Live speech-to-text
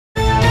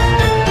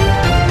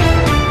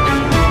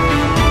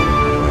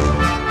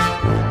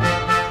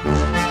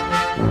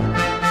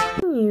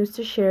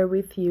to share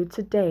with you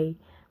today.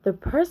 The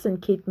person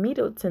Kate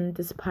Middleton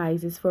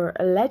despises for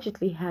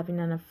allegedly having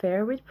an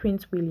affair with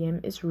Prince William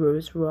is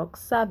Rose Rock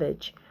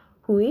Savage.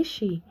 Who is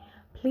she?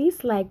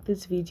 Please like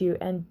this video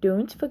and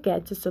don't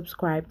forget to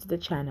subscribe to the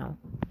channel.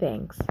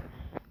 Thanks.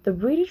 The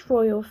British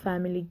royal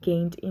family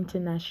gained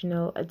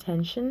international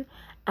attention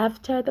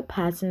after the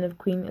passing of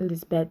Queen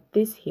Elizabeth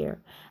this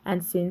year,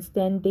 and since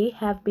then they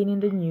have been in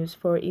the news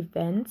for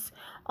events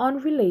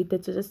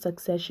unrelated to the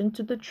succession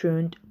to the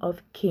throne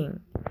of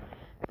king.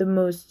 The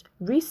most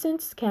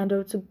recent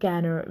scandal to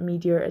garner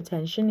media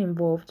attention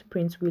involved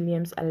Prince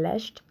William's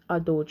alleged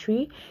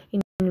adultery,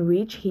 in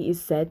which he is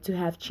said to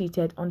have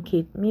cheated on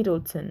Kate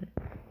Middleton.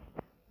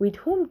 With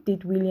whom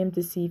did William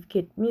deceive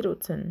Kate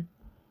Middleton?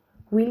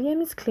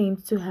 William is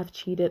claimed to have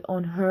cheated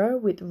on her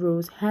with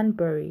Rose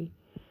Hanbury.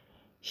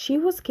 She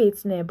was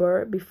Kate's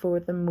neighbor before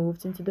they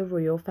moved into the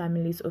royal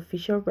family's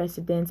official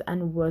residence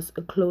and was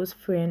a close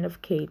friend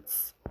of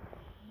Kate's.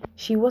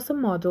 She was a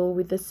model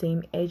with the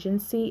same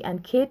agency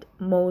and Kate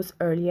months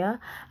earlier,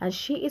 and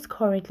she is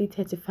currently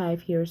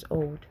 35 years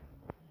old.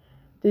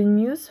 The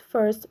news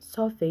first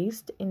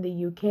surfaced in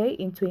the UK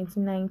in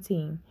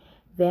 2019.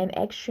 Then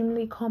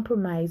extremely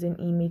compromising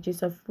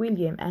images of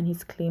William and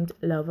his claimed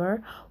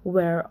lover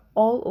were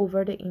all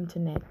over the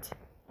internet.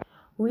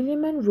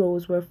 William and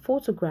Rose were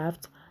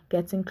photographed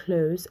getting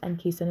close and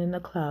kissing in a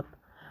club.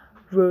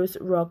 Rose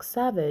Rock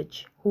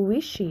Savage. Who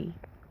is she?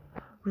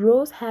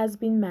 Rose has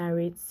been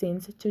married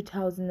since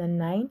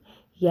 2009,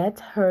 yet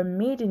her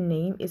maiden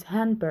name is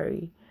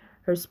Hanbury.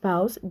 Her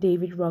spouse,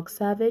 David Rock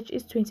Savage,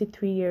 is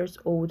 23 years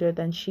older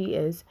than she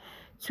is.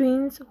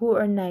 Twins who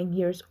are 9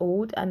 years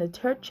old and a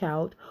third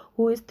child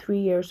who is 3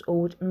 years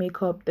old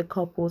make up the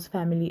couple's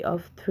family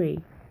of 3.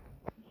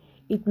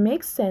 It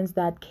makes sense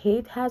that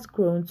Kate has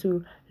grown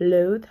to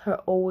loathe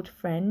her old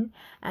friend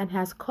and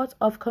has cut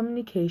off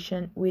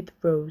communication with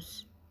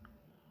Rose.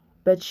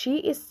 But she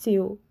is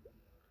still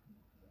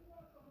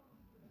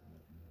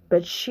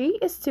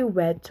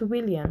wed to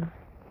William.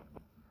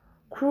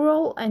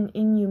 Cruel and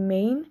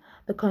inhumane,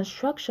 the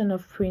construction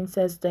of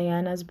Princess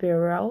Diana's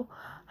burial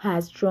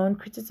has drawn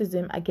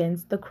criticism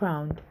against the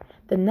crown.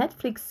 The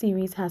Netflix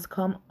series has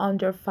come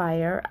under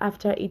fire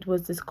after it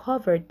was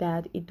discovered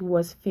that it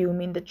was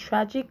filming the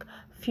tragic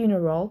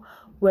funeral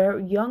where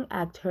young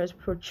actors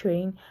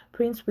portraying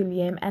Prince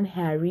William and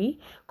Harry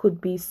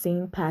could be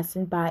seen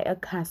passing by a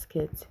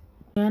casket.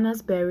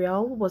 Diana's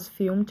burial was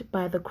filmed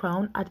by the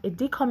Crown at a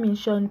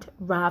decommissioned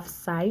RAF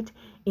site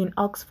in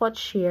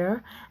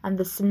Oxfordshire, and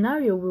the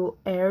scenario will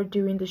air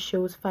during the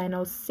show's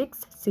final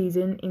 6th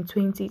season in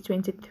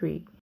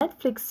 2023. The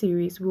Netflix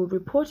series will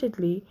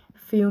reportedly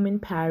film in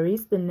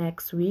Paris the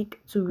next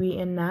week to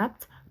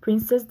reenact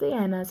Princess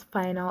Diana's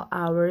final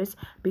hours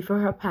before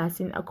her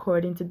passing,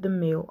 according to the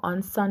Mail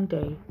on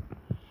Sunday.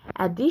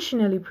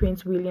 Additionally,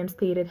 Prince William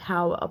stated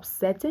how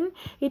upsetting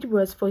it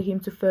was for him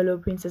to follow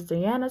Princess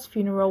Diana's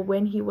funeral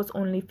when he was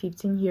only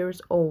 15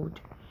 years old.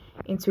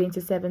 In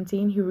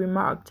 2017, he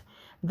remarked,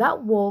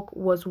 "That walk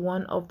was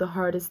one of the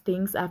hardest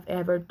things I've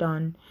ever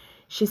done.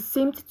 She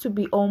seemed to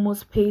be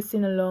almost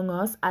pacing along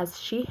us as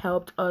she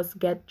helped us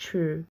get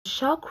through."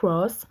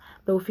 Shawcross,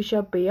 the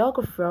official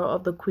biographer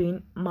of the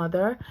Queen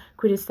Mother,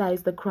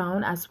 criticized the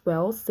Crown as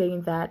well,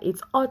 saying that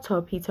its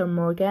author Peter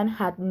Morgan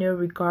had no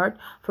regard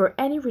for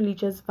any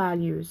religious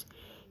values.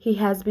 He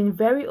has been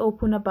very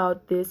open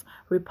about his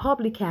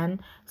Republican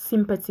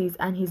sympathies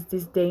and his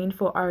disdain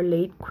for our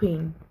late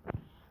Queen.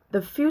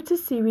 The Feudy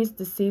series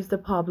deceives the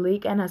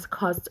public and has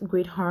caused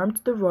great harm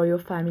to the royal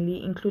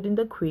family, including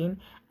the Queen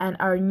and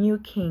our new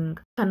king.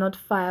 Cannot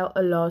file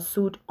a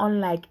lawsuit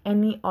unlike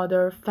any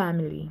other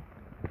family.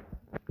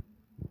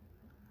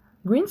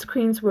 Green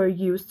screens were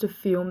used to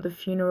film the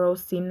funeral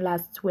scene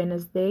last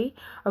Wednesday,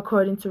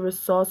 according to a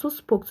source who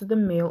spoke to the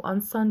Mail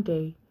on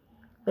Sunday.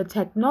 The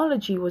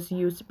technology was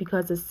used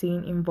because the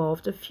scene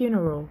involved a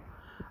funeral.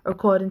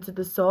 According to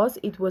the source,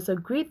 it was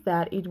agreed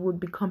that it would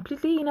be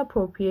completely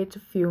inappropriate to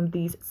film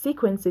these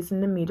sequences in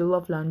the middle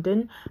of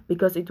London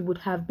because it would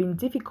have been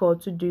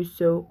difficult to do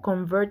so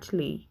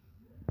covertly.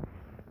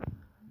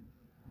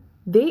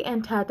 They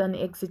entered and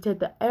exited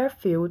the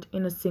airfield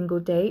in a single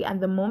day, and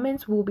the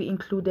moments will be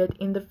included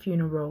in the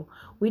funeral,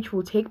 which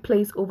will take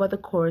place over the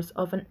course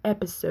of an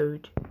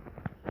episode.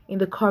 In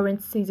the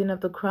current season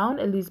of The Crown,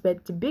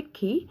 Elizabeth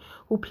Debicki,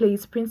 who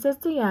plays Princess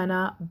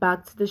Diana,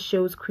 backed the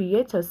show's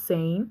creators,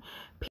 saying,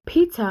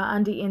 "Peter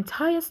and the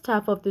entire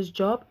staff of this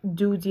job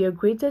do their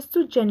greatest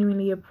to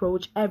genuinely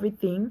approach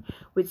everything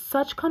with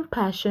such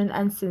compassion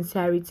and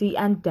sincerity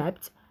and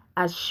depth,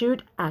 as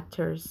should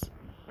actors.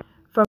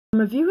 From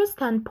a viewer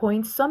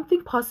standpoint,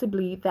 something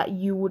possibly that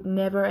you would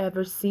never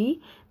ever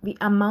see, the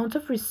amount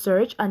of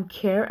research and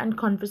care and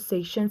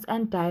conversations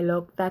and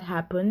dialogue that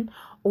happen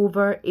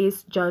over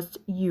is just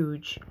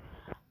huge,"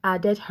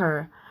 added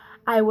her.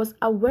 "I was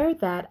aware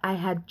that I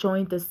had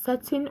joined a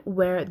setting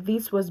where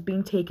this was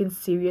being taken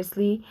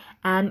seriously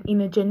and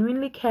in a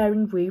genuinely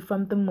caring way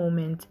from the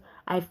moment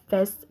I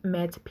first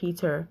met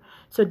Peter.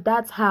 So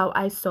that's how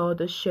I saw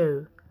the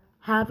show.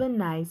 Have a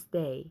nice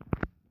day."